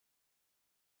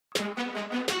My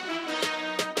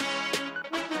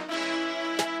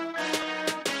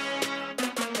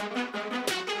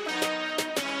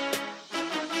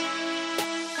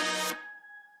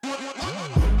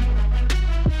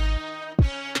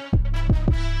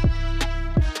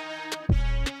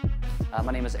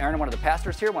name is Aaron. I'm one of the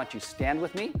pastors here. Why don't you stand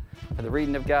with me for the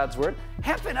reading of God's Word?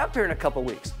 Haven't been up here in a couple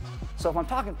weeks, so if I'm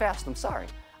talking fast, I'm sorry.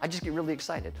 I just get really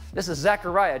excited. This is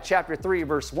Zechariah chapter 3,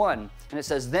 verse 1, and it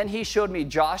says, "Then he showed me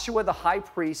Joshua the high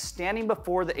priest standing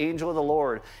before the angel of the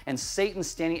Lord, and Satan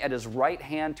standing at his right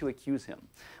hand to accuse him."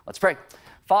 Let's pray.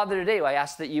 Father, today I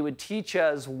ask that you would teach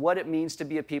us what it means to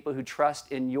be a people who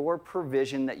trust in your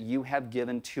provision that you have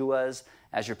given to us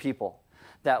as your people.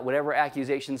 That whatever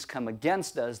accusations come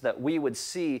against us, that we would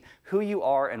see who you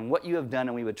are and what you have done,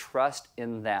 and we would trust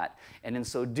in that. And in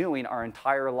so doing, our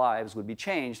entire lives would be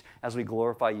changed as we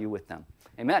glorify you with them.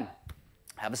 Amen.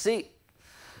 Have a seat.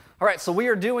 All right, so we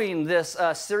are doing this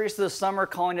series this summer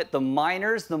calling it The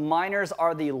Minors. The Minors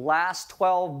are the last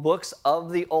 12 books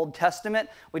of the Old Testament.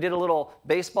 We did a little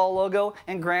baseball logo,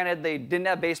 and granted, they didn't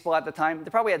have baseball at the time.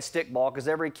 They probably had stickball because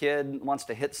every kid wants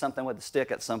to hit something with a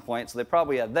stick at some point, so they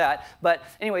probably had that. But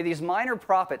anyway, these minor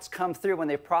prophets come through when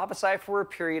they prophesy for a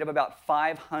period of about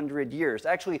 500 years.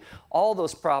 Actually, all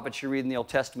those prophets you read in the Old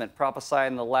Testament prophesy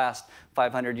in the last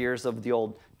 500 years of the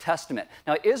Old Testament.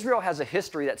 Now, Israel has a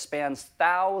history that spans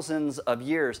thousands of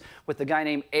years with a guy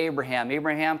named Abraham.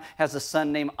 Abraham has a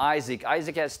son named Isaac.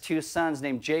 Isaac has two sons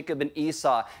named Jacob and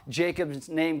Esau. Jacob's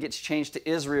name gets changed to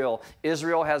Israel.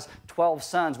 Israel has 12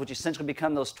 sons, which essentially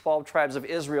become those 12 tribes of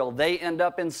Israel. They end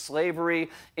up in slavery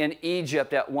in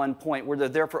Egypt at one point, where they're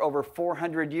there for over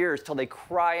 400 years till they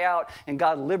cry out and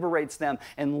God liberates them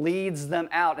and leads them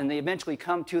out, and they eventually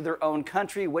come to their own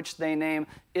country, which they name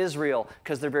Israel,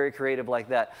 because they're very creative like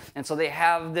that. And so they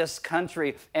have this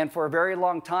country, and for a very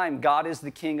long time, God is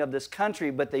the king of this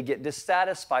country, but they get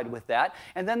dissatisfied with that.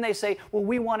 And then they say, well,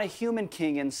 we want a human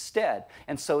king instead.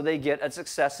 And so they get a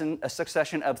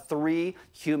succession of 3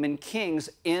 human kings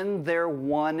in their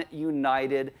one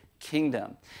united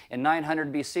kingdom. In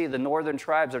 900 BC, the northern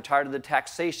tribes are tired of the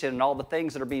taxation and all the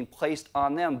things that are being placed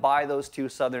on them by those 2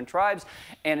 southern tribes,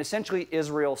 and essentially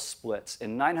Israel splits.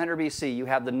 In 900 BC, you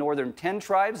have the northern 10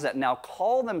 tribes that now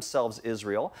call themselves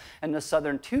Israel, and the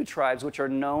southern 2 tribes, which are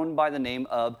known by the name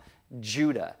of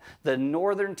Judah. The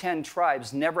northern 10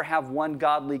 tribes never have one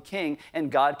godly king,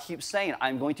 and God keeps saying,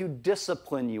 I'm going to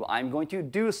discipline you. I'm going to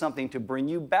do something to bring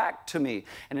you back to me.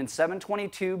 And in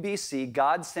 722 BC,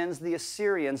 God sends the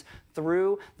Assyrians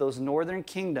through those northern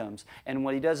kingdoms, and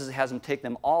what he does is he has them take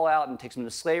them all out and takes them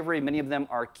to slavery. Many of them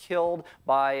are killed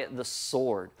by the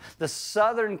sword. The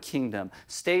southern kingdom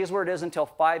stays where it is until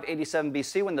 587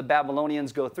 BC, when the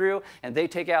Babylonians go through and they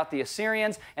take out the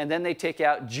Assyrians, and then they take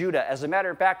out Judah. As a matter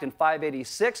of fact, in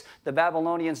 586, the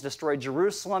Babylonians destroyed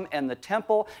Jerusalem and the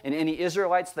temple, and any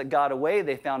Israelites that got away,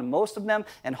 they found most of them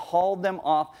and hauled them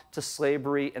off to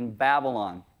slavery in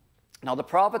Babylon. Now, the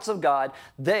prophets of God,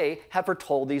 they have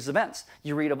foretold these events.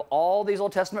 You read of all these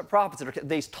Old Testament prophets,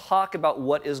 they talk about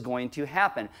what is going to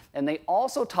happen. And they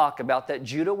also talk about that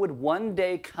Judah would one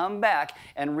day come back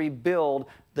and rebuild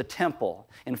the temple.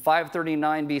 In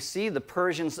 539 BC, the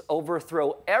Persians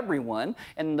overthrow everyone,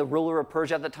 and the ruler of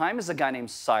Persia at the time is a guy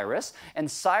named Cyrus. And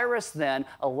Cyrus then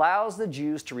allows the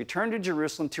Jews to return to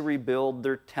Jerusalem to rebuild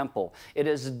their temple. It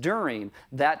is during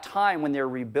that time when they're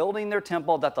rebuilding their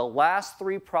temple that the last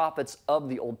 3 prophets of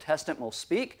the Old Testament will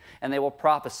speak, and they will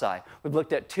prophesy. We've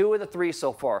looked at 2 of the 3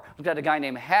 so far. We've got a guy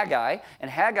named Haggai, and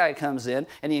Haggai comes in,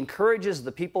 and he encourages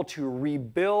the people to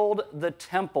rebuild the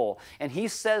temple. And he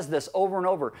says this over and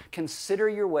over: consider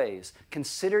your ways,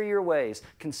 consider your ways,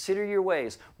 consider your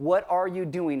ways. What are you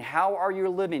doing? How are you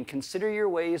living? Consider your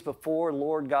ways before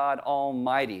Lord God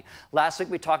Almighty. Last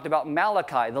week we talked about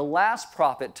Malachi, the last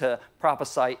prophet to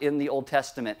prophesy in the Old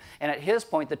Testament. And at his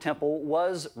point, the temple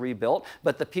was rebuilt,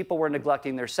 but the people were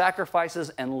neglecting their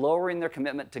sacrifices and lowering their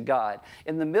commitment to God.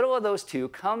 In the middle of those 2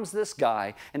 comes this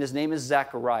guy, and his name is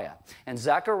Zechariah. And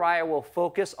Zechariah will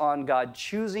focus on God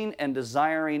choosing and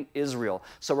desiring Israel.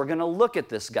 So we're going to look at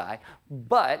this guy,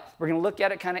 but we're going to look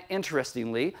at it kind of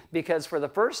interestingly, because for the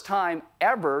first time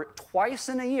ever, twice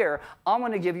in a year, I'm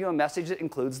going to give you a message that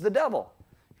includes the devil.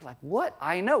 You're like, what?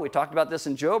 I know. We talked about this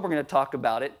in Job. We're going to talk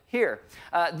about it here.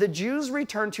 The Jews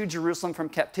return to Jerusalem from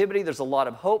captivity. There's a lot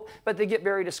of hope, but they get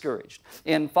very discouraged.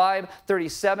 In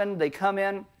 537, they come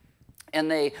in, and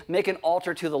they make an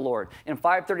altar to the Lord. In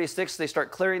 536, they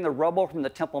start clearing the rubble from the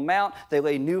Temple Mount. They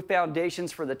lay new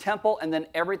foundations for the temple, and then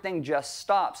everything just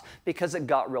stops because it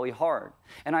got really hard.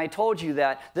 And I told you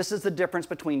that this is the difference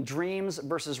between dreams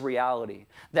versus reality.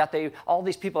 That all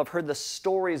these people have heard the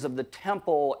stories of the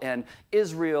temple and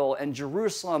Israel and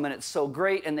Jerusalem, and it's so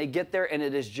great, and they get there and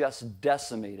it is just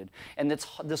decimated. And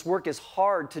this work is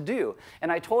hard to do.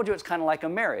 And I told you it's kind of like a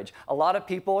marriage. A lot of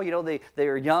people, you know, they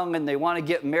are young and they want to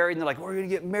get married, and they're like, we're going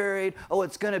to get married. Oh,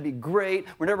 it's going to be great.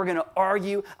 We're never going to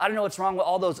argue. I don't know what's wrong with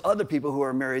all those other people who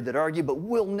are married that argue, but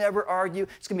we'll never argue.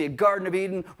 It's going to be a Garden of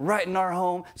Eden right in our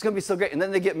home. It's going to be so great. And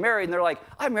then they get married and they're like,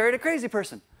 I married a crazy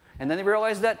person. And then they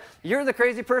realize that you're the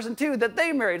crazy person too, that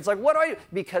they married. It's like, what do I do?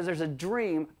 Because there's a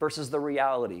dream versus the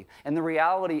reality. And the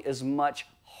reality is much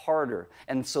harder.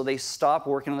 And so they stop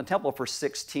working on the temple for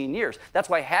 16 years. That's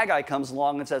why Haggai comes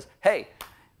along and says, hey,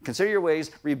 consider your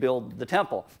ways, rebuild the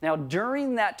temple. Now,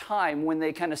 during that time when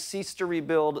they kind of cease to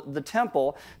rebuild the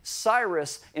temple,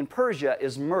 Cyrus in Persia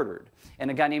is murdered. And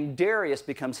a guy named Darius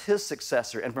becomes his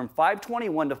successor. And from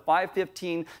 521 to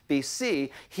 515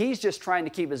 BC, he's just trying to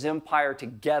keep his empire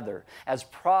together as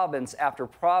province after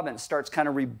province starts kind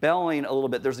of rebelling a little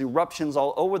bit. There's eruptions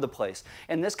all over the place.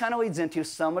 And this kind of leads into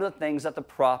some of the things that the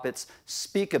prophets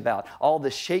speak about, all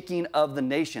the shaking of the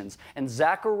nations. And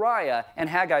Zechariah and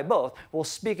Haggai both will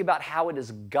speak about how it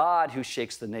is God who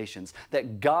shakes the nations,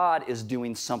 that God is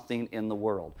doing something in the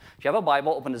world. If you have a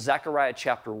Bible, open to Zechariah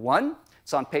chapter 1.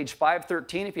 It's on page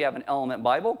 513 if you have an Element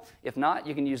Bible. If not,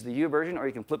 you can use the YouVersion or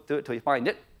you can flip through it till you find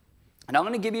it. And I'm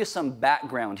going to give you some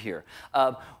background here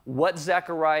of what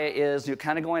Zechariah is,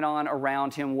 kind of going on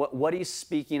around him, what he's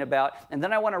speaking about. And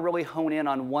then I want to really hone in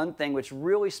on one thing which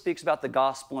really speaks about the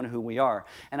gospel and who we are.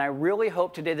 And I really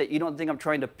hope today that you don't think I'm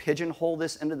trying to pigeonhole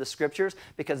this into the scriptures,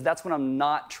 because that's what I'm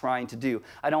not trying to do.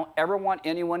 I don't ever want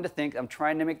anyone to think I'm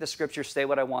trying to make the scriptures say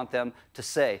what I want them to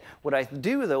say. What I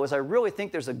do, though, is I really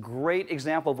think there's a great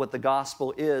example of what the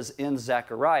gospel is in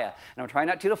Zechariah. And I'm trying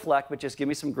not to deflect, but just give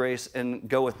me some grace and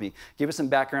go with me. Give us some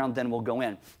background, then we'll go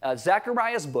in.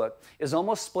 Zechariah's book is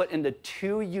almost split into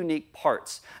two unique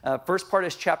parts. First part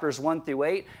is chapters 1 through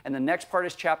 8, and the next part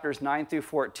is chapters 9 through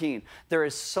 14. There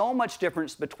is so much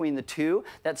difference between the two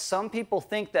that some people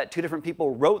think that two different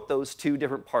people wrote those two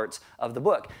different parts of the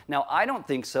book. Now, I don't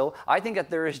think so. I think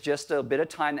that there is just a bit of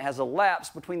time that has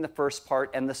elapsed between the first part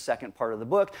and the second part of the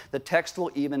book. The text will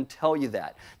even tell you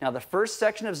that. Now, the first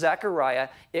section of Zechariah,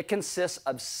 it consists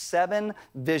of 7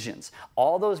 visions.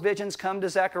 All those visions come to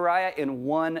Zechariah in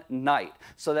one night,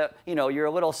 so that, you know, you're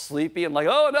a little sleepy and like,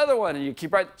 oh, another one, and you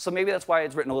keep right. So maybe that's why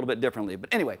it's written a little bit differently.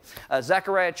 But anyway,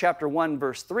 Zechariah chapter 1,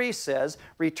 verse 3 says,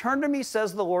 "Return to me,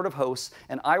 says the Lord of hosts,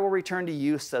 and I will return to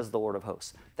you, says the Lord of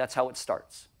hosts." That's how it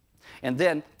starts. And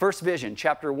then, first vision,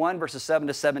 chapter 1, verses 7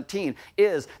 to 17,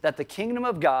 is that the kingdom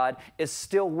of God is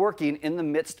still working in the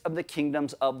midst of the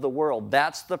kingdoms of the world.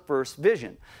 That's the first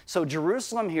vision. So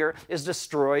Jerusalem here is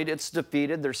destroyed. It's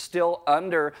defeated. They're still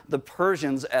under the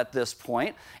Persians at this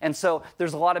point. And so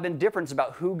there's a lot of indifference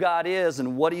about who God is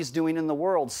and what he's doing in the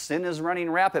world. Sin is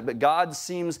running rapid, but God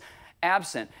seems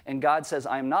absent. And God says,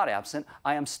 I am not absent,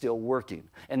 I am still working.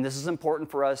 And this is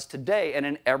important for us today and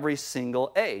in every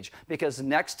single age, because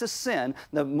next to sin,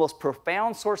 the most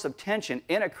profound source of tension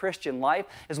in a Christian life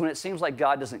is when it seems like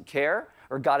God doesn't care,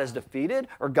 or God is defeated,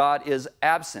 or God is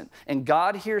absent. And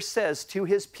God here says to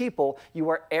his people, you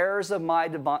are heirs of my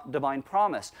divine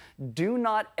promise. Do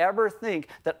not ever think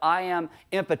that I am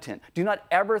impotent. Do not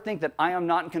ever think that I am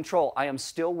not in control. I am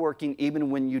still working even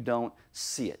when you don't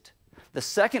see it. The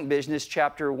second vision is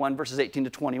chapter 1, verses 18 to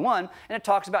 21, and it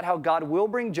talks about how God will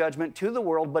bring judgment to the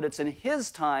world, but it's in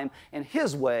his time and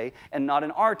his way, and not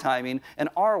in our timing and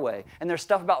our way. And there's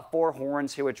stuff about 4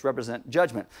 horns here which represent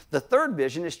judgment. The third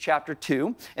vision is chapter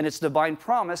 2, and it's divine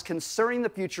promise concerning the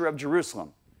future of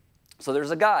Jerusalem. So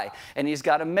there's a guy, and he's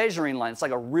got a measuring line. It's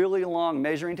like a really long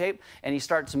measuring tape, and he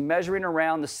starts measuring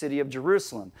around the city of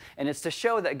Jerusalem. And it's to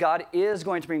show that God is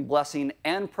going to bring blessing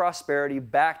and prosperity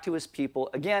back to his people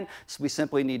again, so we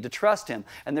simply need to trust him.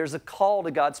 And there's a call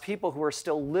to God's people who are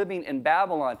still living in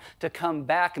Babylon to come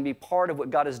back and be part of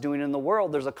what God is doing in the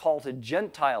world. There's a call to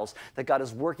Gentiles that God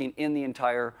is working in the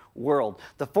entire world.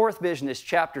 The fourth vision is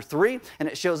chapter 3, and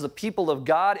it shows the people of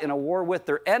God in a war with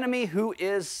their enemy, who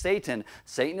is Satan.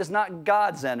 Satan is not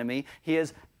God's enemy, he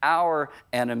is our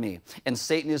enemy. And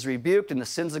Satan is rebuked, and the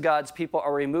sins of God's people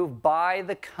are removed by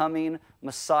the coming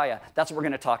Messiah. That's what we're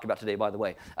going to talk about today, by the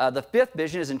way. The fifth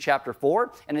vision is in chapter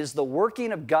 4, and is the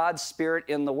working of God's Spirit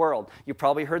in the world. You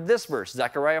probably heard this verse,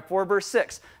 Zechariah 4, verse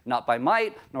 6. Not by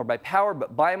might, nor by power,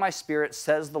 but by my Spirit,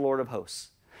 says the Lord of hosts.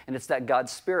 And it's that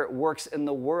God's Spirit works in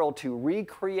the world to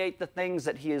recreate the things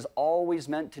that he is always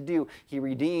meant to do. He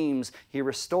redeems, he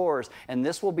restores, and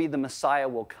this will be the Messiah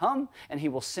will come, and he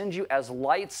will send you as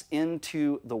lights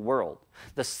into the world.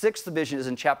 The sixth vision is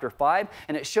in chapter 5,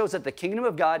 and it shows that the kingdom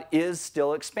of God is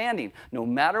still expanding. No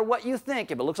matter what you think,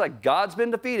 if it looks like God's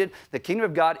been defeated, the kingdom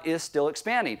of God is still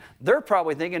expanding. They're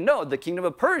probably thinking, no, the kingdom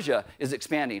of Persia is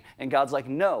expanding. And God's like,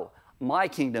 no, my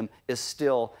kingdom is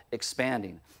still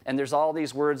expanding. And there's all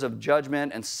these words of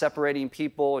judgment and separating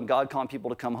people and God calling people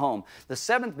to come home. The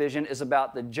seventh vision is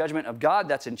about the judgment of God.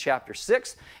 That's in chapter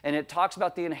 6. And it talks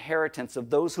about the inheritance of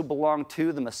those who belong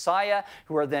to the Messiah,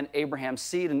 who are then Abraham's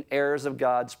seed and heirs of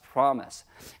God's promise.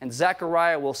 And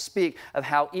Zechariah will speak of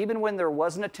how even when there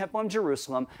wasn't a temple in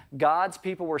Jerusalem, God's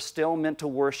people were still meant to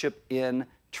worship in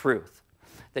truth.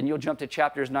 Then you'll jump to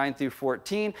chapters 9 through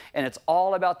 14, and it's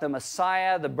all about the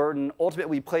Messiah, the burden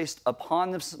ultimately placed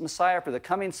upon the Messiah for the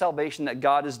coming salvation that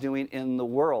God is doing in the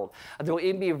world. There will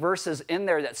even be verses in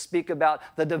there that speak about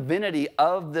the divinity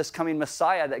of this coming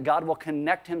Messiah, that God will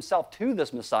connect himself to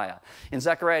this Messiah. In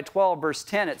Zechariah 12, verse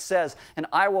 10, it says, "And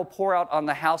I will pour out on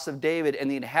the house of David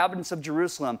and the inhabitants of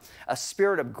Jerusalem a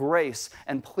spirit of grace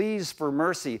and pleas for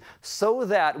mercy, so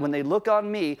that when they look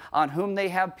on me, on whom they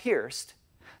have pierced,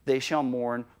 they shall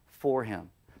mourn for him."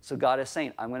 So God is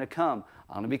saying, I'm going to come.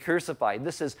 I'm going to be crucified.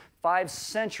 This is 5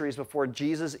 centuries before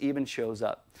Jesus even shows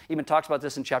up. He even talks about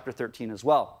this in chapter 13 as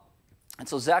well. And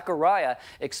so Zechariah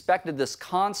expected this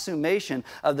consummation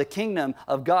of the kingdom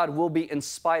of God will be in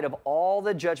spite of all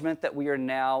the judgment that we are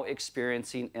now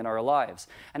experiencing in our lives.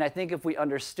 And I think if we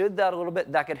understood that a little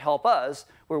bit, that could help us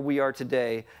where we are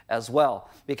today as well.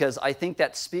 Because I think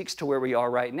that speaks to where we are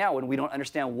right now when we don't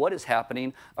understand what is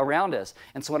happening around us.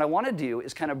 And so what I want to do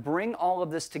is kind of bring all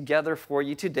of this together for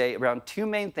you today around 2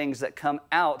 main things that come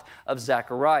out of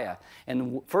Zechariah.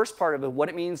 And the first part of it, what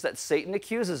it means that Satan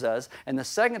accuses us, and the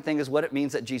second thing is what it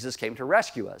means that Jesus came to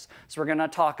rescue us. So we're going to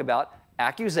talk about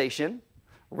accusation,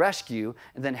 rescue,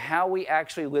 and then how we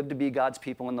actually live to be God's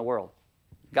people in the world.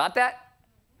 Got that?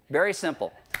 Very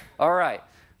simple. All right.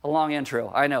 A long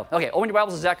intro, I know. Okay, open your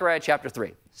Bibles to Zechariah chapter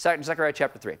 3. Zechariah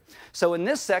chapter 3. So in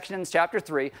this section, in chapter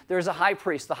 3, there's a high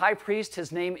priest. The high priest,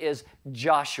 his name is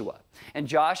Joshua. And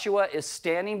Joshua is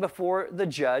standing before the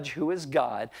judge, who is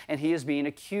God, and he is being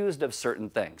accused of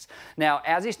certain things. Now,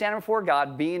 as he's standing before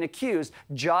God, being accused,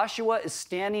 Joshua is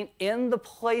standing in the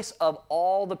place of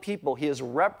all the people. He is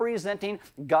representing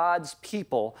God's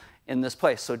people in this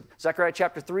place. So Zechariah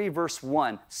chapter 3, verse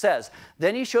 1 says,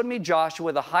 "Then he showed me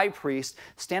Joshua, the high priest,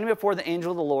 standing before the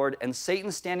angel of the Lord, and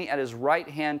Satan standing at his right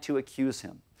hand to accuse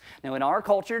him." Now, in our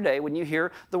culture today, when you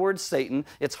hear the word Satan,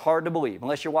 it's hard to believe.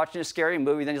 Unless you're watching a scary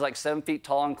movie, then he's like 7 feet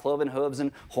tall and cloven hooves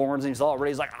and horns, and he's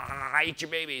like, I eat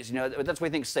your babies. You know, that's what we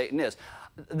think Satan is.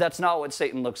 That's not what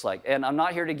Satan looks like. And I'm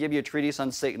not here to give you a treatise on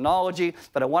Satanology,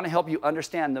 but I want to help you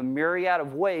understand the myriad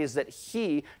of ways that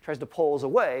he tries to pull us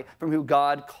away from who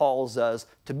God calls us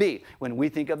to be. When we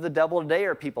think of the devil today,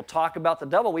 or people talk about the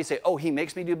devil, we say, oh, he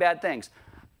makes me do bad things.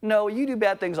 No, you do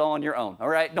bad things all on your own, all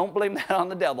right? Don't blame that on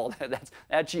the devil.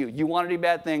 That's you. You want to do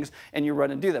bad things, and you run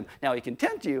and do them. Now, he can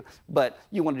tempt you, but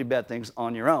you want to do bad things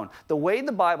on your own. The way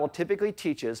the Bible typically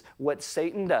teaches what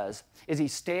Satan does is he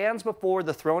stands before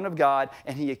the throne of God,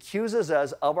 and he accuses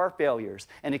us of our failures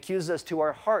and accuses us to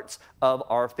our hearts of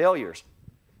our failures.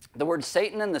 The word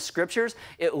Satan in the scriptures,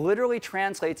 it literally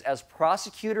translates as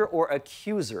prosecutor or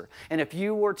accuser. And if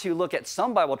you were to look at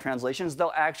some Bible translations,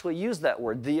 they'll actually use that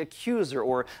word, the accuser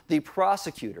or the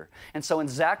prosecutor. And so in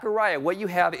Zechariah, what you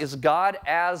have is God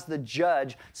as the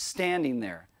judge standing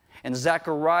there. And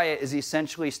Zechariah is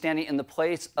essentially standing in the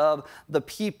place of the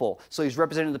people. So he's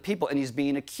representing the people, and he's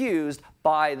being accused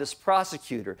by this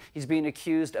prosecutor. He's being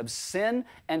accused of sin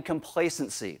and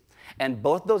complacency. And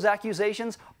both those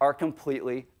accusations are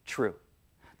completely true.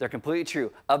 They're completely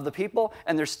true of the people,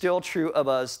 and they're still true of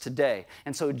us today.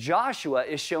 And so Joshua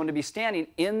is shown to be standing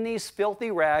in these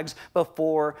filthy rags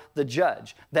before the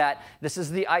judge. That this is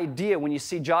the idea when you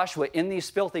see Joshua in these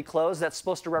filthy clothes, that's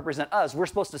supposed to represent us. We're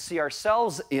supposed to see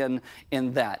ourselves in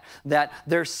that. That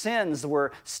their sins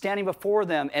were standing before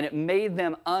them, and it made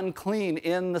them unclean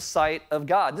in the sight of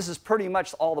God. This is pretty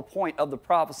much all the point of the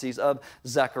prophecies of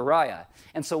Zechariah.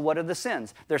 And so what are the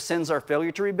sins? Their sins are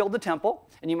failure to rebuild the temple.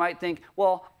 And you might think,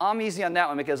 well, I'm easy on that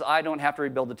one because I don't have to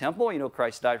rebuild the temple. You know,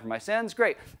 Christ died for my sins.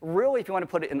 Great. Really, if you want to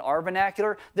put it in our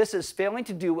vernacular, this is failing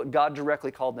to do what God directly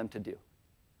called them to do.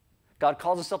 God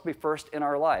calls himself to be first in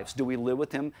our lives. Do we live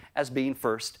with him as being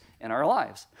first in our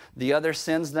lives? The other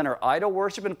sins then are idol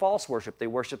worship and false worship. They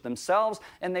worship themselves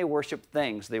and they worship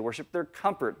things. They worship their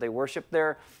comfort. They worship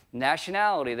their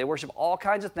nationality. They worship all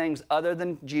kinds of things other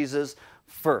than Jesus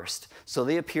first. So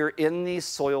they appear in these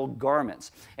soiled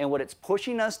garments. And what it's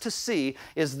pushing us to see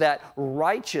is that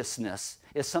righteousness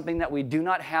is something that we do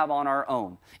not have on our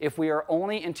own. If we are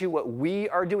only into what we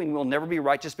are doing, we'll never be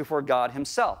righteous before God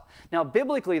himself. Now,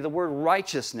 biblically, the word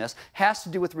righteousness has to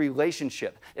do with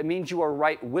relationship. It means you are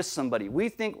right with somebody. We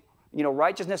think,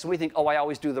 righteousness, and we think, oh, I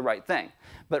always do the right thing.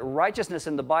 But righteousness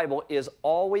in the Bible is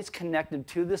always connected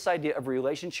to this idea of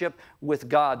relationship with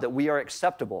God, that we are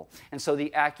acceptable. And so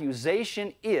the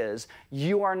accusation is,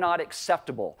 you are not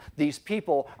acceptable. These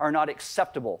people are not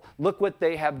acceptable. Look what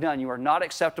they have done. You are not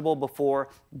acceptable before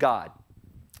God.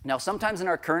 Now, sometimes in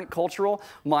our current cultural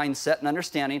mindset and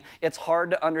understanding, it's hard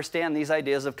to understand these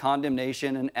ideas of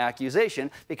condemnation and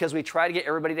accusation because we try to get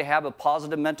everybody to have a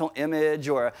positive mental image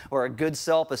or a good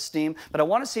self-esteem. But I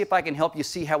want to see if I can help you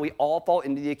see how we all fall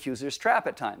into the accuser's trap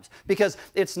at times. Because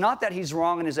it's not that he's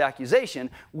wrong in his accusation.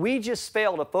 We just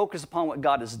fail to focus upon what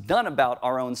God has done about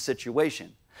our own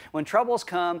situation. When troubles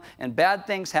come and bad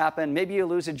things happen, maybe you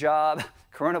lose a job,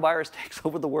 coronavirus takes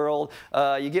over the world,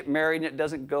 you get married and it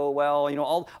doesn't go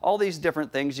well, all these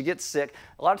different things, you get sick.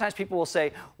 A lot of times people will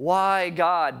say, why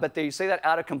God? But they say that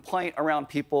out of complaint around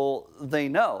people they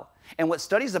know. And what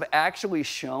studies have actually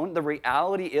shown, the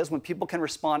reality is when people can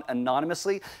respond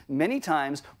anonymously, many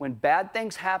times when bad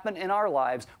things happen in our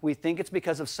lives, we think it's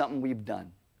because of something we've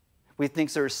done. We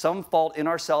think there's some fault in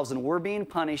ourselves and we're being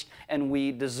punished and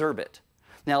we deserve it.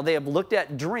 Now, they have looked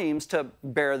at dreams to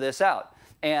bear this out.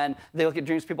 And they look at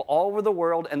dreams of people all over the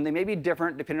world, and they may be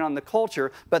different depending on the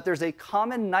culture, but there's a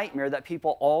common nightmare that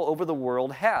people all over the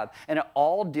world have, and it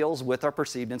all deals with our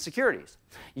perceived insecurities.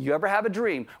 You ever have a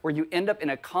dream where you end up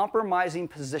in a compromising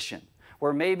position,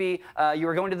 where maybe you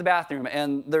were going to the bathroom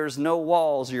and there's no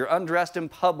walls, or you're undressed in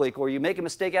public, or you make a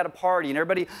mistake at a party and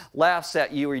everybody laughs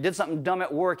at you, or you did something dumb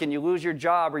at work and you lose your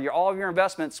job, or all of your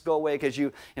investments go away because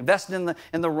you invested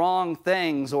in the wrong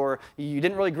things, or you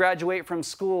didn't really graduate from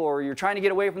school, or you're trying to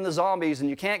get away from the zombies and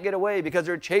you can't get away because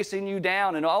they're chasing you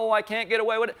down, and oh, I can't get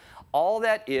away with it. All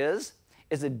that is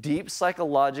a deep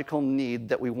psychological need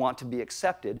that we want to be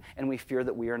accepted, and we fear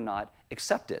that we are not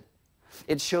accepted.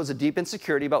 It shows a deep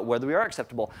insecurity about whether we are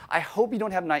acceptable. I hope you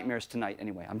don't have nightmares tonight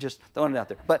anyway. I'm just throwing it out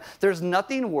there. But there's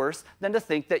nothing worse than to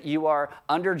think that you are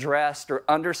underdressed or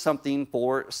under something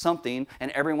for something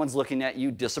and everyone's looking at you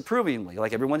disapprovingly,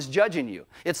 like everyone's judging you.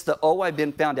 It's the, oh, I've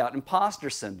been found out imposter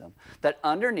syndrome. That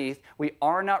underneath, we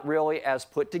are not really as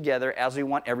put together as we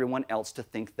want everyone else to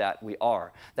think that we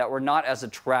are. That we're not as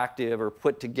attractive or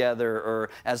put together or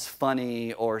as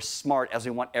funny or smart as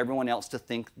we want everyone else to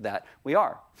think that we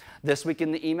are. This week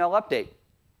in the email update,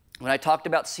 when I talked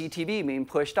about CTV being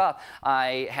pushed off,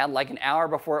 I had like an hour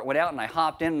before it went out, and I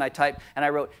hopped in and I typed, and I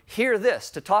wrote, hear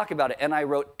this, to talk about it. And I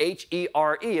wrote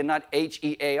H-E-R-E and not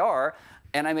H-E-A-R.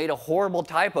 And I made a horrible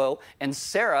typo, and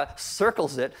Sarah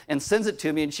circles it and sends it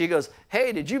to me, and she goes,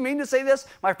 hey, did you mean to say this?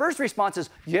 My first response is,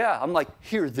 yeah. I'm like,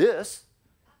 hear this.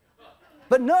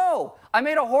 But no, I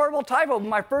made a horrible typo.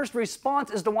 My first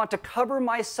response is to want to cover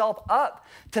myself up,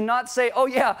 to not say, oh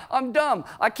yeah, I'm dumb.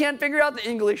 I can't figure out the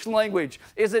English language.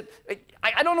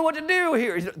 I don't know what to do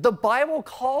here. The Bible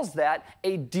calls that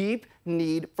a deep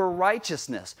need for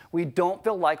righteousness. We don't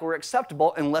feel like we're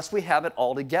acceptable unless we have it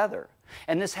all together.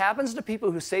 And this happens to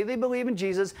people who say they believe in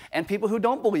Jesus and people who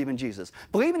don't believe in Jesus.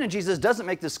 Believing in Jesus doesn't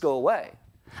make this go away.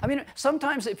 I mean,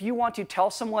 sometimes if you want to tell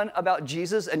someone about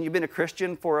Jesus and you've been a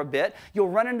Christian for a bit, you'll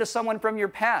run into someone from your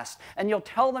past and you'll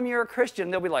tell them you're a Christian.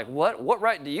 They'll be like, what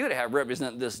right do you to have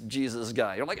represent this Jesus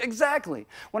guy? You're like, exactly.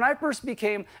 When I first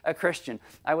became a Christian,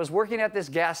 I was working at this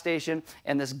gas station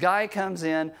and this guy comes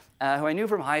in who I knew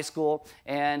from high school,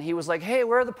 and he was like, hey,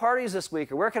 where are the parties this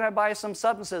week? Or where can I buy some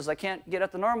substances I can't get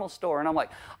at the normal store? And I'm like,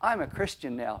 I'm a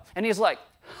Christian now. And he's like,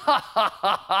 ha, ha,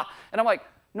 ha, ha. And I'm like,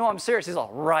 no, I'm serious. He's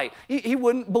all right. He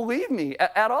wouldn't believe me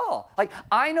at all. Like,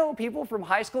 I know people from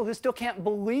high school who still can't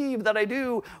believe that I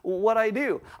do what I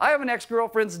do. I have an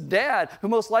ex-girlfriend's dad who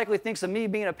most likely thinks of me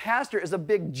being a pastor is a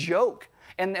big joke.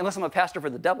 And unless I'm a pastor for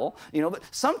the devil, but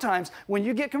sometimes when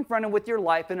you get confronted with your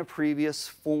life in a previous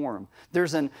form,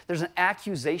 there's an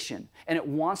accusation, and it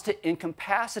wants to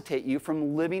incapacitate you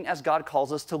from living as God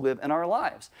calls us to live in our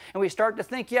lives. And we start to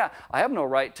think, yeah, I have no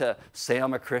right to say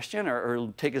I'm a Christian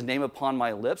or take his name upon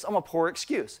my lips. I'm a poor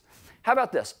excuse. How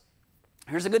about this?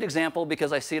 Here's a good example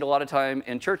because I see it a lot of time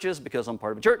in churches because I'm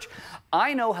part of a church.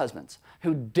 I know husbands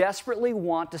who desperately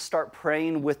want to start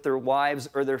praying with their wives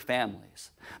or their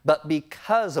families. But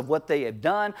because of what they have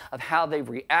done, of how they've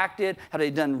reacted, how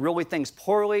they've done really things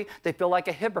poorly, they feel like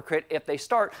a hypocrite if they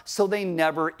start, so they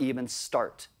never even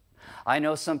start. I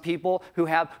know some people who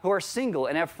are single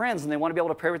and have friends and they want to be able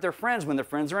to pray with their friends when their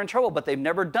friends are in trouble, but they've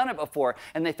never done it before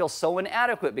and they feel so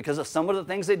inadequate because of some of the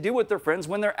things they do with their friends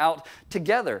when they're out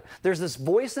together. There's this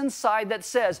voice inside that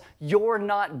says, you're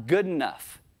not good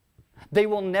enough. They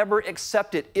will never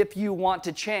accept it if you want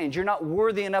to change. You're not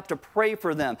worthy enough to pray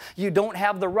for them. You don't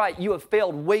have the right. You have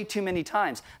failed way too many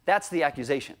times. That's the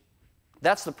accusation.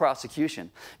 That's the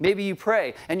prosecution. Maybe you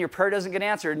pray and your prayer doesn't get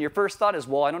answered and your first thought is,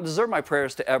 well, I don't deserve my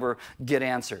prayers to ever get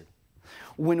answered.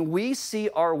 When we see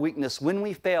our weakness, when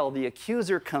we fail, the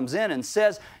accuser comes in and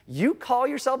says, you call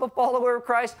yourself a follower of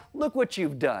Christ? Look what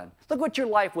you've done. Look what your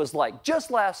life was like just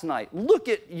last night. Look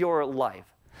at your life.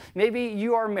 Maybe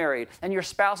you are married and your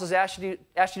spouse has asked you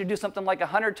to do something like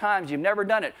 100 times. You've never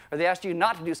done it. Or they asked you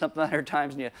not to do something 100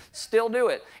 times and you still do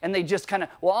it. And they just kind of,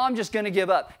 well, I'm just going to give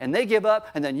up. And they give up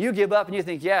and then you give up and you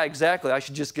think, yeah, exactly. I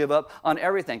should just give up on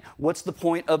everything. What's the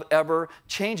point of ever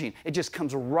changing? It just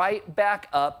comes right back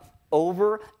up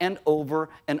over and over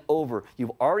and over.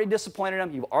 You've already disappointed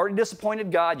Him. You've already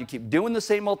disappointed God. You keep doing the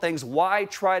same old things. Why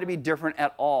try to be different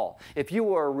at all? If you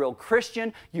were a real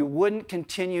Christian, you wouldn't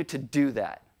continue to do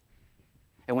that.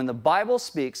 And when the Bible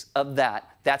speaks of that,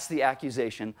 that's the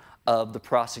accusation of the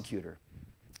prosecutor.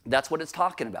 That's what it's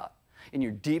talking about. In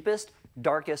your deepest,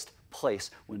 darkest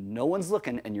place, when no one's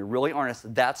looking and you're really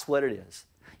honest, that's what it is.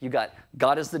 You got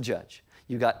God as the judge.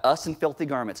 You got us in filthy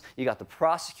garments. You got the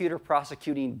prosecutor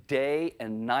prosecuting day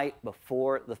and night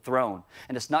before the throne.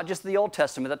 And it's not just the Old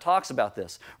Testament that talks about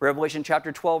this. Revelation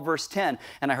chapter 12, verse 10,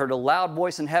 and I heard a loud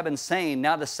voice in heaven saying,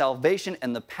 now the salvation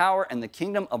and the power and the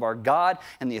kingdom of our God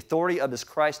and the authority of His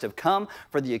Christ have come,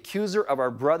 for the accuser of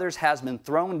our brothers has been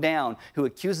thrown down, who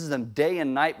accuses them day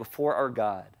and night before our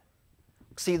God.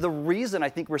 See, the reason I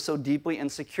think we're so deeply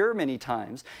insecure many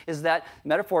times is that,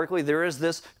 metaphorically, there is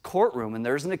this courtroom and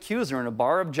there's an accuser and a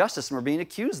bar of justice and we're being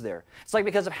accused there. It's like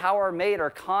because of how we're made, our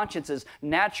conscience is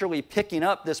naturally picking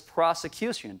up this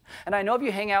prosecution. And I know if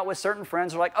you hang out with certain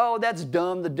friends who are like, oh, that's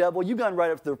dumb, the devil, you've gone right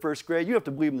up to the first grade, you don't have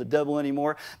to believe in the devil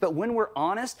anymore. But when we're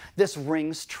honest, this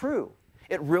rings true.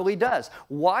 It really does.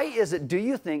 Why is it, do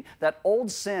you think, that old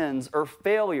sins or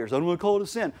failures, I don't want to call it a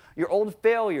sin, your old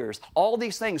failures, all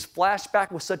these things flash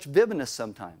back with such vividness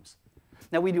sometimes?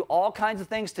 Now, we do all kinds of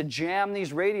things to jam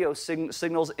these radio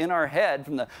signals in our head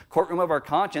from the courtroom of our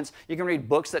conscience. You can read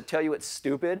books that tell you it's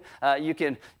stupid. You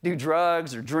can do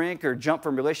drugs or drink or jump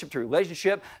from relationship to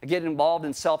relationship, get involved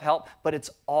in self-help, but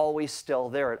it's always still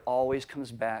there. It always comes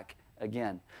back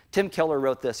again. Tim Keller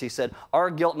wrote this. He said,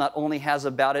 our guilt not only has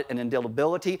about it an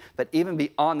indelibility, but even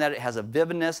beyond that, it has a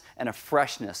vividness and a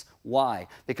freshness. Why?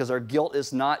 Because our guilt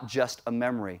is not just a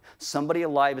memory. Somebody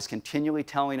alive is continually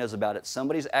telling us about it.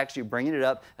 Somebody's actually bringing it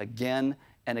up again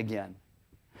and again.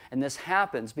 And this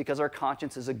happens because our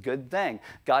conscience is a good thing.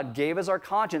 God gave us our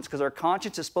conscience because our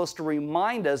conscience is supposed to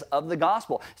remind us of the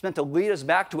gospel. It's meant to lead us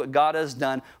back to what God has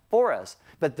done for us.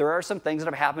 But there are some things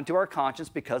that have happened to our conscience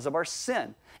because of our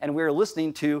sin, and we're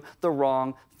listening to the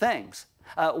wrong things.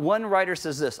 One writer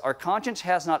says this, our conscience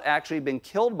has not actually been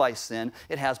killed by sin,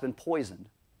 it has been poisoned.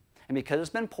 And because it's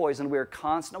been poisoned, we are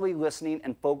constantly listening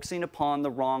and focusing upon the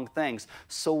wrong things.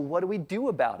 So what do we do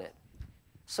about it?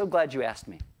 So glad you asked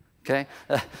me. Okay?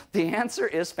 The answer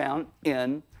is found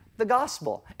in the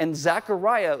gospel. And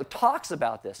Zechariah talks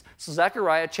about this. So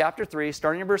Zechariah chapter 3,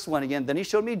 starting in verse 1 again, then he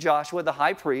showed me Joshua, the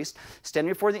high priest,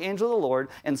 standing before the angel of the Lord,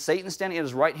 and Satan standing at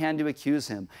his right hand to accuse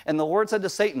him. And the Lord said to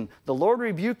Satan, the Lord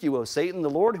rebuke you, O Satan, the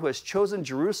Lord who has chosen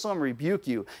Jerusalem rebuke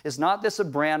you. Is not this a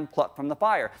brand plucked from the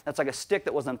fire? That's like a stick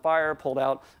that was on fire, pulled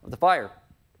out of the fire.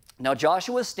 Now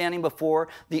Joshua was standing before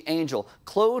the angel,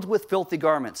 clothed with filthy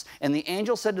garments. And the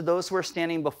angel said to those who were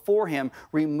standing before him,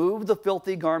 remove the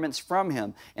filthy garments from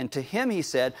him. And to him he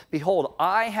said, behold,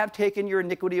 I have taken your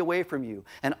iniquity away from you,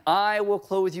 and I will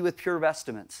clothe you with pure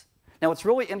vestments. Now, what's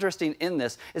really interesting in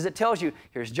this is it tells you,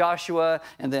 here's Joshua,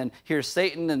 and then here's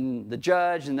Satan and the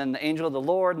judge, and then the angel of the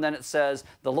Lord, and then it says,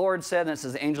 the Lord said, and then it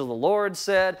says, the angel of the Lord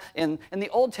said. In the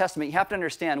Old Testament, you have to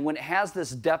understand, when it has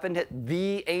this definite,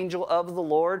 the angel of the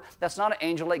Lord, that's not an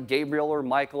angel like Gabriel or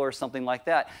Michael or something like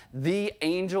that. The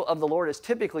angel of the Lord is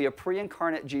typically a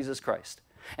pre-incarnate Jesus Christ.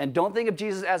 And don't think of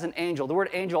Jesus as an angel. The word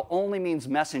angel only means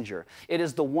messenger. It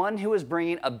is the one who is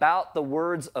bringing about the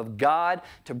words of God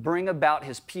to bring about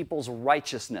his people's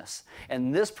righteousness.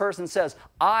 And this person says,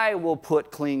 I will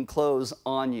put clean clothes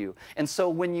on you. And so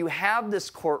when you have this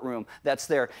courtroom that's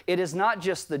there, it is not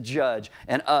just the judge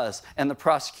and us and the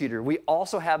prosecutor. We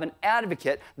also have an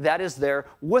advocate that is there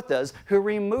with us who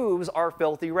removes our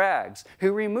filthy rags,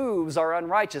 who removes our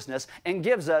unrighteousness and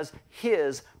gives us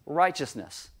his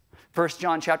righteousness. 1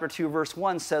 John chapter 2, verse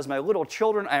 1 says, my little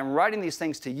children, I am writing these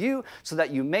things to you so that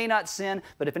you may not sin.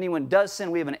 But if anyone does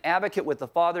sin, we have an advocate with the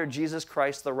Father, Jesus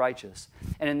Christ the righteous.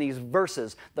 And in these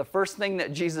verses, the first thing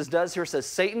that Jesus does here says,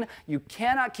 Satan, you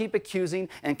cannot keep accusing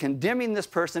and condemning this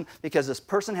person because this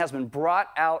person has been brought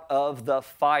out of the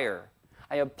fire.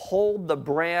 I have pulled the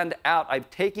brand out. I've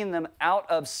taken them out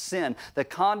of sin. The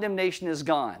condemnation is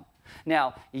gone.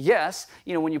 Now, yes,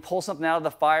 when you pull something out of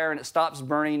the fire and it stops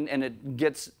burning and it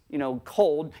gets,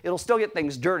 cold, it'll still get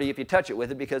things dirty if you touch it with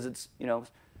it because it's,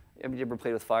 have you ever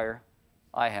played with fire?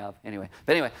 I have, anyway.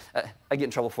 But anyway, I get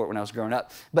in trouble for it when I was growing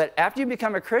up. But after you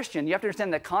become a Christian, you have to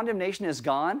understand that condemnation is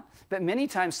gone, but many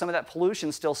times some of that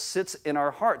pollution still sits in our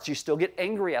hearts. You still get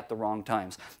angry at the wrong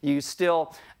times. You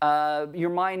still, your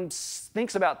mind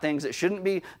thinks about things it shouldn't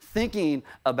be thinking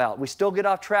about. We still get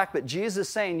off track, but Jesus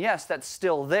is saying, yes, that's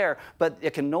still there, but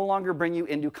it can no longer bring you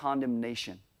into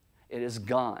condemnation. It is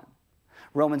gone.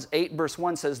 Romans 8 verse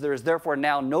 1 says, there is therefore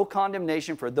now no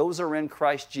condemnation for those who are in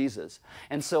Christ Jesus.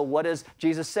 And so what does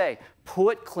Jesus say?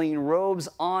 Put clean robes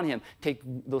on him. Take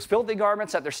those filthy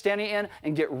garments that they're standing in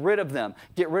and get rid of them.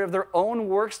 Get rid of their own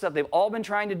works that they've all been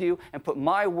trying to do and put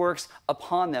my works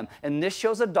upon them. And this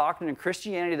shows a doctrine in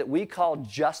Christianity that we call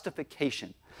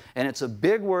justification. And it's a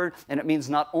big word, and it means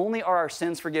not only are our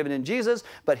sins forgiven in Jesus,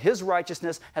 but his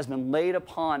righteousness has been laid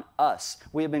upon us.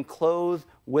 We have been clothed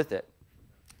with it.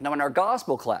 Now, in our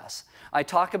gospel class, I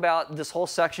talk about this whole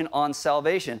section on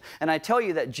salvation, and I tell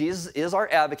you that Jesus is our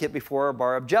advocate before our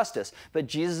bar of justice. But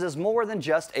Jesus is more than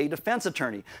just a defense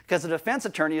attorney, because a defense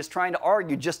attorney is trying to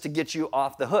argue just to get you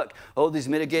off the hook. Oh, these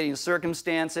mitigating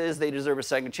circumstances, they deserve a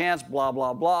second chance, blah,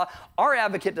 blah, blah. Our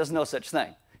advocate does no such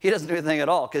thing. He doesn't do anything at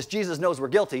all, because Jesus knows we're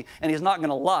guilty, and he's not going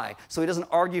to lie. So he doesn't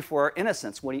argue for our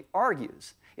innocence. What he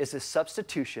argues is his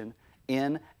substitution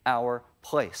in our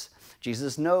place.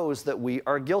 Jesus knows that we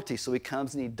are guilty, so he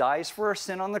comes and he dies for our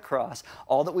sin on the cross,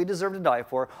 all that we deserve to die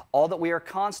for, all that we are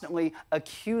constantly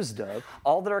accused of,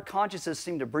 all that our consciences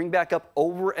seem to bring back up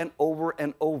over and over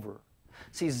and over.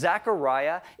 See,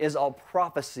 Zechariah is all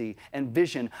prophecy and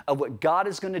vision of what God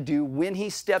is going to do when he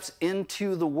steps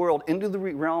into the world, into the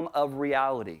realm of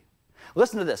reality.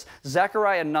 Listen to this,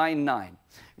 Zechariah 9:9.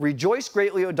 Rejoice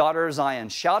greatly, O daughter of Zion.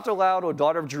 Shout aloud, O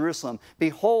daughter of Jerusalem.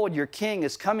 Behold, your king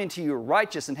is coming to you,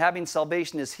 righteous and having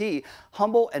salvation is he,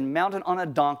 humble and mounted on a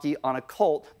donkey, on a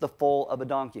colt, the foal of a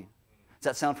donkey. Does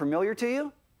that sound familiar to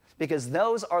you? Because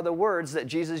those are the words that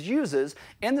Jesus uses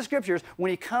in the scriptures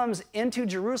when he comes into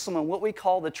Jerusalem in what we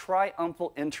call the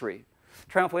triumphal entry.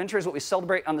 Triumphal entry is what we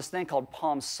celebrate on this thing called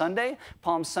Palm Sunday.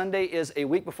 Palm Sunday is a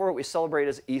week before what we celebrate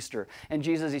as Easter. And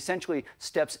Jesus essentially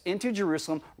steps into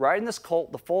Jerusalem riding this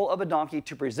colt, the foal of a donkey,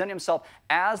 to present himself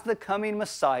as the coming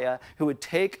Messiah who would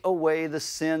take away the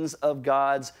sins of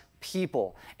God's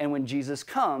people. And when Jesus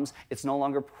comes, it's no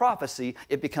longer prophecy,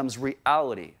 it becomes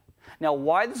reality. Now,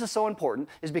 why this is so important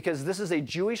is because this is a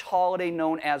Jewish holiday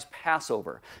known as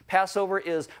Passover. Passover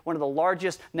is one of the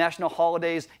largest national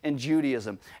holidays in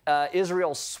Judaism.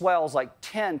 Israel swells like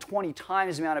 10, 20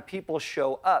 times the amount of people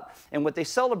show up. And what they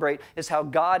celebrate is how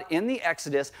God in the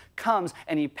Exodus comes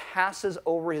and he passes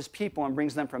over his people and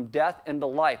brings them from death into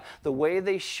life. The way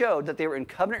they showed that they were in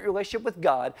covenant relationship with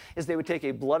God is they would take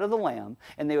a blood of the lamb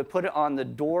and they would put it on the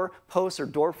door posts or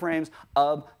door frames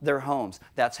of their homes.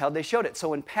 That's how they showed it.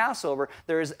 So in Passover,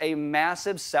 there is a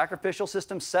massive sacrificial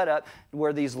system set up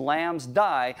where these lambs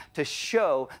die to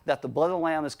show that the blood of the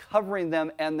lamb is covering them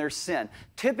and their sin.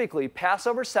 Typically,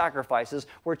 Passover sacrifices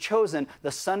were chosen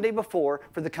the Sunday before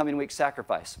for the coming week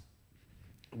sacrifice.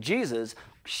 Jesus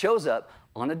shows up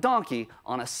on a donkey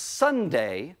on a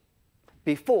Sunday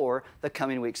before the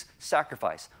coming week's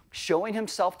sacrifice, showing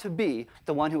himself to be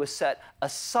the one who was set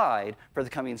aside for the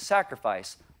coming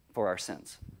sacrifice for our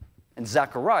sins. In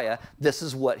Zechariah, this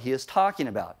is what he is talking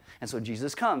about. And so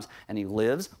Jesus comes, and he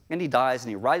lives, and he dies, and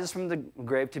he rises from the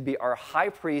grave to be our high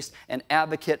priest and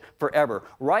advocate forever.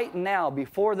 Right now,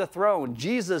 before the throne,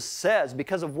 Jesus says,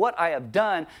 because of what I have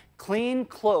done, clean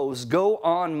clothes go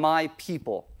on my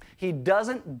people. He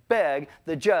doesn't beg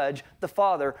the judge, the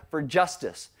Father, for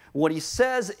justice. What he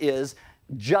says is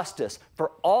justice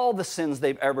for all the sins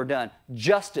they've ever done.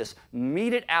 Justice,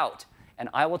 mete it out, and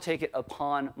I will take it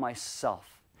upon myself.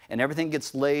 and everything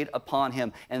gets laid upon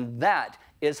him. And that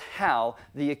is how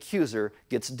the accuser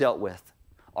gets dealt with.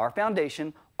 Our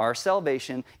foundation, our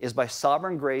salvation is by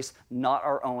sovereign grace, not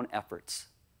our own efforts.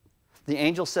 The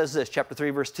angel says this, chapter 3,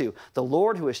 verse 2, "The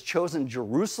Lord who has chosen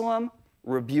Jerusalem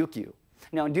rebuke you."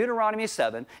 Now in Deuteronomy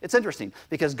 7, it's interesting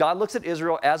because God looks at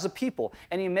Israel as a people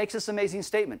and he makes this amazing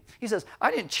statement. He says, "I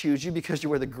didn't choose you because you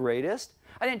were the greatest.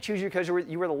 I didn't choose you because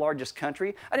you were the largest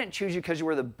country. I didn't choose you because you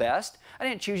were the best. I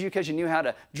didn't choose you because you knew how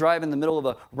to drive in the middle of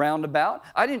a roundabout.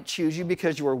 I didn't choose you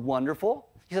because you were wonderful."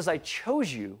 He says, "I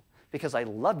chose you because I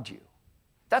loved you."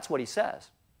 That's what he says.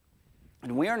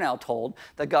 And we are now told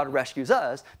that God rescues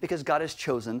us because God has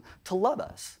chosen to love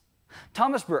us.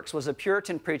 Thomas Brooks was a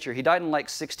Puritan preacher. He died in like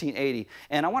 1680.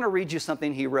 And I want to read you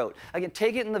something he wrote. I can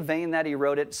take it in the vein that he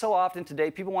wrote it. So often today,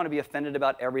 people want to be offended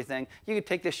about everything. You could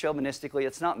take this chauvinistically.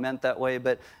 It's not meant that way,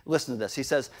 but listen to this. He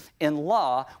says, "In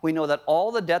law, we know that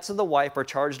all the debts of the wife are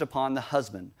charged upon the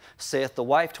husband. Saith the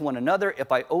wife to one another,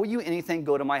 if I owe you anything,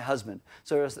 go to my husband."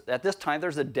 So at this time,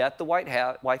 there's a debt the wife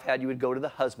had. You would go to the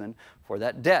husband for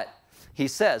that debt. He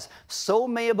says, "So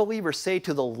may a believer say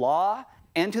to the law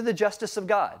and to the justice of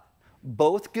God,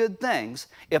 both good things,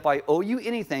 if I owe you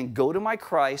anything, go to my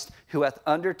Christ who hath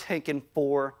undertaken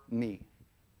for me.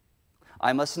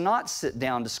 I must not sit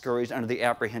down discouraged under the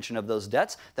apprehension of those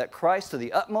debts that Christ to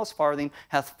the utmost farthing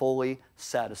hath fully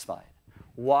satisfied."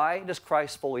 Why does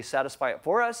Christ fully satisfy it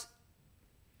for us?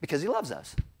 Because he loves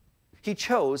us. He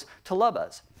chose to love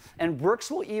us. And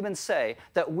Brooks will even say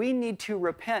that we need to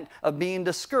repent of being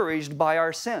discouraged by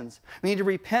our sins. We need to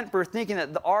repent for thinking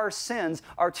that our sins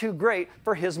are too great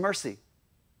for his mercy.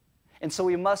 And so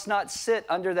we must not sit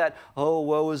under that, "Oh,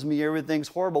 woe is me, everything's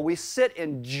horrible." We sit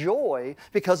in joy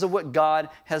because of what God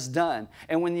has done.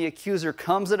 And when the accuser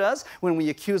comes at us, when we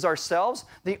accuse ourselves,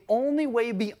 the only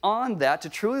way beyond that to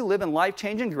truly live in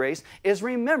life-changing grace is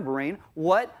remembering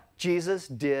what Jesus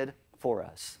did for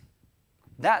us.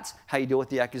 That's how you deal with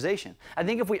the accusation. I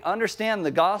think if we understand the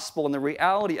gospel and the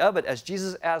reality of it as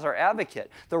Jesus as our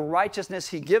advocate, the righteousness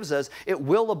he gives us, it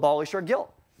will abolish our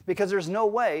guilt. Because there's no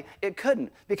way it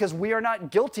couldn't. Because we are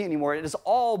not guilty anymore. It has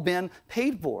all been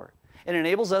paid for. It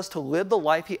enables us to live the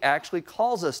life he actually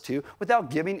calls us to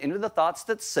without giving into the thoughts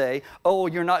that say, "Oh,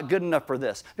 you're not good enough for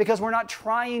this." Because we're not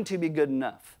trying to be good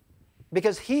enough.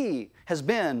 Because he has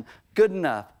been good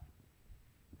enough.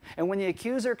 And when the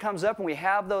accuser comes up and we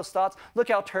have those thoughts, "Look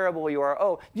how terrible you are.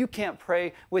 Oh, you can't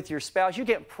pray with your spouse. You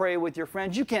can't pray with your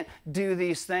friends. You can't do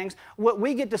these things." What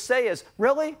we get to say is,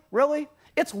 "Really? Really?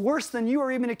 It's worse than you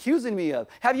are even accusing me of.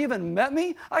 Have you even met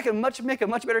me? I can make a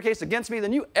much better case against me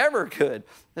than you ever could.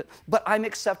 But I'm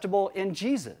acceptable in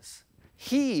Jesus.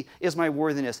 He is my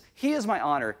worthiness. He is my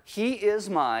honor. He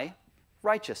is my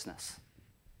righteousness."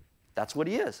 That's what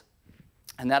he is.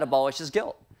 And that abolishes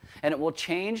guilt. And it will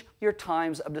change your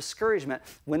times of discouragement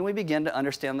when we begin to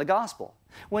understand the gospel.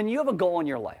 When you have a goal in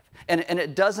your life and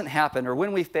it doesn't happen, or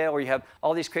when we fail, or you have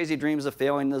all these crazy dreams of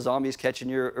failing, the zombies catching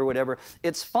you or whatever,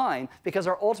 it's fine because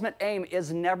our ultimate aim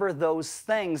is never those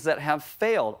things that have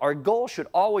failed. Our goal should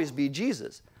always be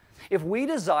Jesus. If we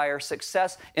desire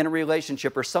success in a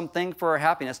relationship or something for our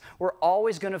happiness, we're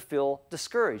always going to feel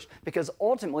discouraged because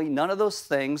ultimately none of those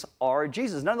things are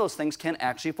Jesus. None of those things can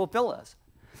actually fulfill us.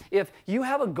 If you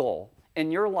have a goal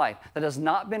in your life that has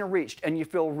not been reached and you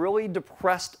feel really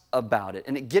depressed about it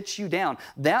and it gets you down,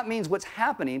 that means what's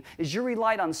happening is you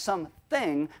relied on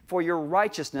something for your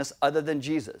righteousness other than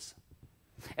Jesus.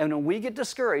 And when we get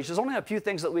discouraged, there's only a few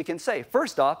things that we can say.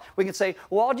 First off, we can say,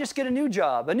 "Well, I'll just get a new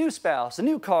job, a new spouse, a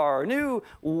new car, a new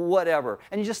whatever."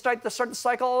 And you just start the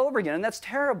cycle all over again, and that's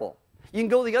terrible. You can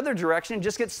go the other direction and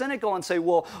just get cynical and say,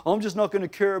 "Well, I'm just not going to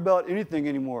care about anything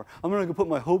anymore. I'm not going to put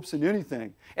my hopes in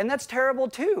anything." And that's terrible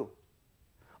too.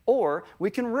 Or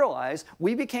we can realize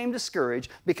we became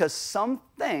discouraged because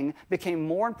something became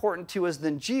more important to us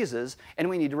than Jesus, and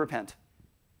we need to repent.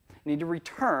 We need to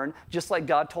return, just like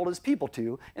God told his people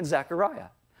to in Zechariah,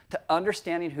 to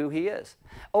understanding who he is.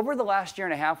 Over the last year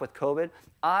and a half with COVID,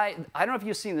 I don't know if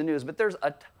you've seen the news, but there's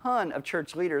a ton of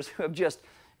church leaders who have just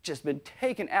been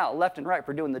taken out left and right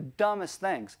for doing the dumbest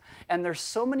things. And there's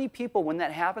so many people, when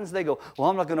that happens, they go, "Well,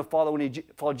 I'm not going to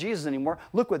follow Jesus anymore.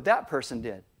 Look what that person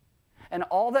did." And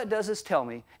all that does is tell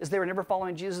me is they were never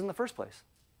following Jesus in the first place.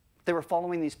 They were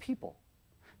following these people.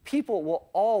 People will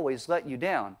always let you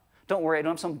down. Don't worry, I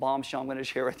don't have some bombshell I'm going to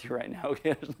share with you right now,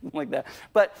 okay, or something like that.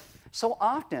 But so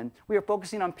often, we are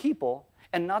focusing on people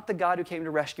and not the God who came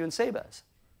to rescue and save us.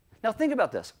 Now think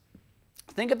about this.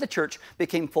 Think if the church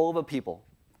became full of a people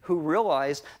who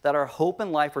realized that our hope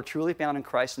and life were truly found in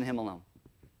Christ and him alone.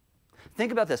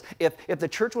 Think about this. If the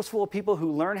church was full of people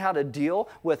who learned how to deal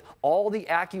with all the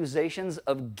accusations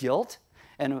of guilt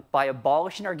and by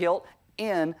abolishing our guilt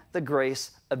in the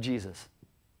grace of Jesus.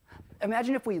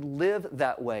 Imagine if we live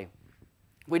that way.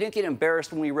 We didn't get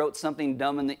embarrassed when we wrote something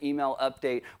dumb in the email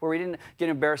update, where we didn't get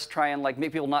embarrassed trying like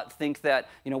make people not think that,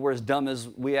 we're as dumb as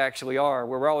we actually are,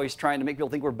 where we're always trying to make people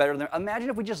think we're better than them. Imagine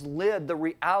if we just lived the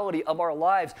reality of our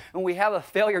lives when we have a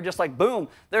failure, just like, boom,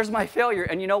 there's my failure.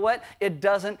 And you know what? It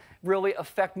doesn't really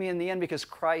affect me in the end because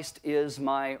Christ is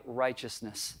my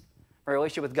righteousness. My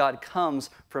relationship with God comes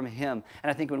from Him. And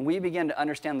I think when we begin to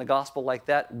understand the gospel like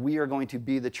that, we are going to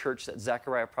be the church that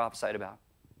Zechariah prophesied about.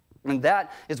 And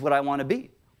that is what I want to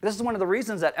be. This is one of the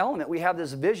reasons that Element, we have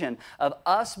this vision of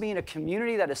us being a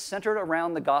community that is centered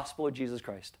around the gospel of Jesus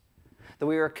Christ. That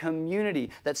we are a community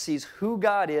that sees who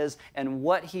God is and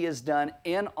what He has done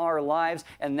in our lives,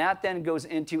 and that then goes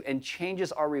into and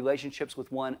changes our relationships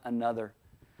with one another.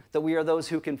 That we are those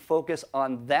who can focus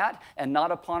on that and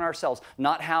not upon ourselves.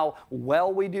 Not how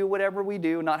well we do whatever we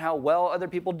do, not how well other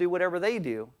people do whatever they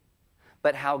do,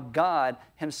 but how God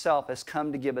Himself has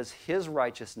come to give us His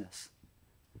righteousness.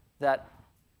 That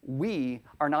we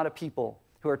are not a people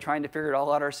who are trying to figure it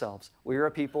all out ourselves. We are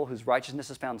a people whose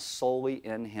righteousness is found solely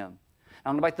in Him.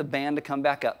 I'm going to invite the band to come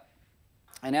back up.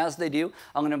 And as they do,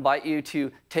 I'm going to invite you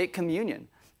to take communion.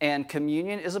 And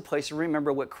communion is a place to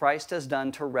remember what Christ has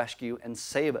done to rescue and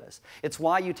save us. It's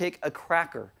why you take a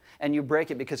cracker and you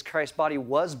break it, because Christ's body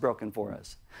was broken for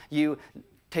us. You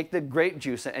take the grape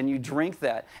juice and you drink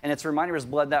that, and it's a reminder of His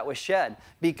blood that was shed,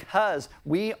 because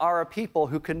we are a people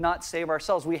who could not save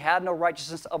ourselves. We had no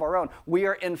righteousness of our own. We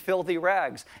are in filthy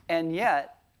rags, and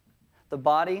yet the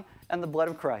body and the blood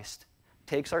of Christ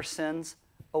takes our sins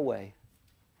away,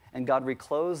 and God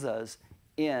reclothes us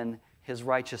in His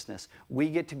righteousness. We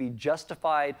get to be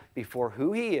justified before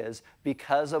who He is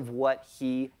because of what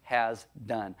He has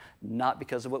done, not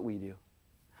because of what we do.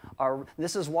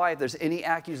 This is why if there's any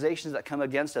accusations that come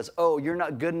against us, oh, you're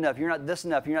not good enough, you're not this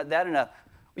enough, you're not that enough.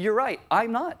 You're right,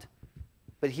 I'm not,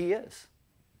 but He is.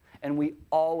 And we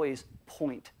always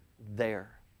point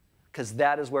there, because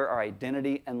that is where our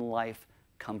identity and life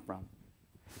come from.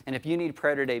 And if you need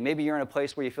prayer today, maybe you're in a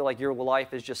place where you feel like your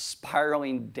life is just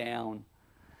spiraling down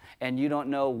and you don't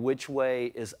know which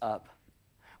way is up.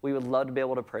 We would love to be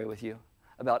able to pray with you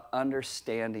about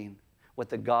understanding what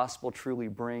the gospel truly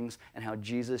brings and how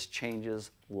Jesus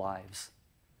changes lives,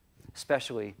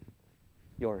 especially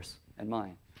yours and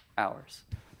mine, ours.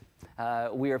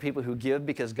 We are people who give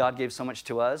because God gave so much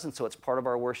to us, and so it's part of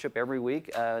our worship every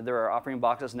week. There are offering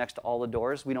boxes next to all the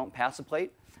doors. We don't pass a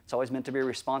plate. It's always meant to be a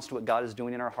response to what God is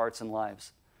doing in our hearts and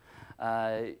lives.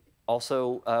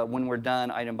 Also, when we're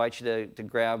done, I'd invite you to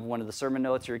grab one of the sermon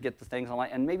notes or get the things online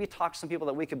and maybe talk to some people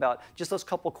that week about just those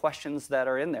couple questions that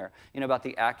are in there, about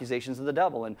the accusations of the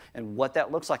devil and what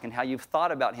that looks like and how you've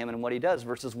thought about him and what he does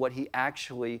versus what he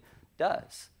actually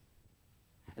does.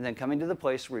 And then coming to the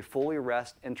place where we fully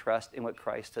rest and trust in what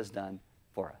Christ has done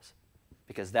for us,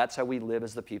 because that's how we live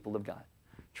as the people of God,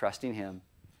 trusting Him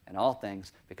in all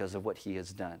things because of what He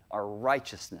has done. Our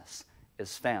righteousness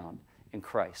is found in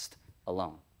Christ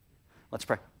alone. Let's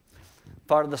pray.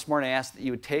 Father, this morning I ask that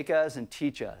you would take us and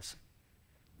teach us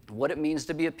what it means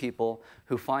to be a people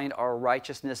who find our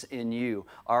righteousness in you.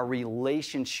 Our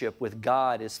relationship with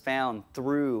God is found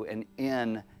through and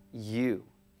in you.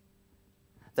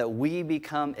 That we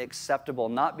become acceptable,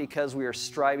 not because we are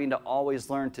striving to always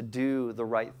learn to do the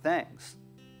right things,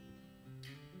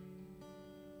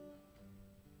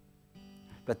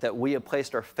 but that we have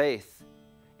placed our faith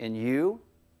in you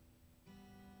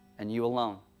and you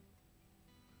alone.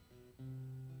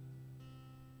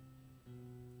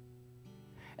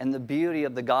 And the beauty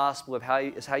of the gospel of how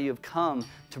you have come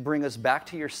to bring us back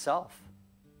to yourself.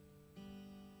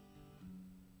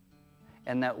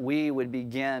 And that we would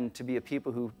begin to be a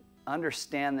people who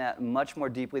understand that much more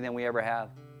deeply than we ever have.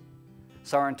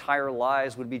 So our entire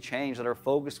lives would be changed, that our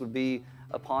focus would be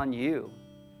upon you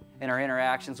in our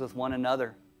interactions with one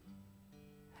another,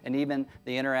 and even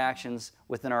the interactions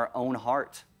within our own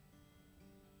heart.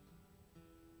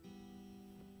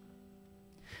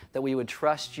 That we would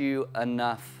trust you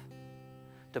enough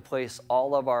to place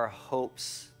all of our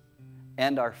hopes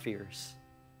and our fears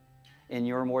in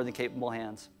your more than capable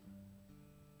hands.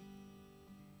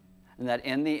 And that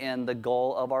in the end, the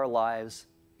goal of our lives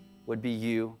would be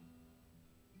you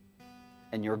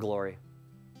and your glory.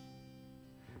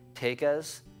 Take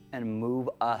us and move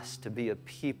us to be a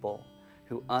people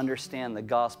who understand the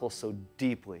gospel so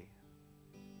deeply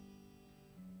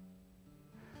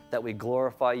that we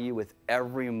glorify you with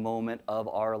every moment of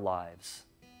our lives,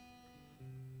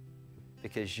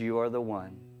 because you are the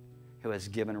one who has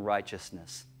given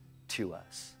righteousness to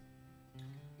us.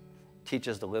 Teach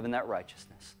us to live in that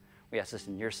righteousness. We ask this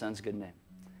in your Son's good name.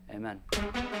 Amen.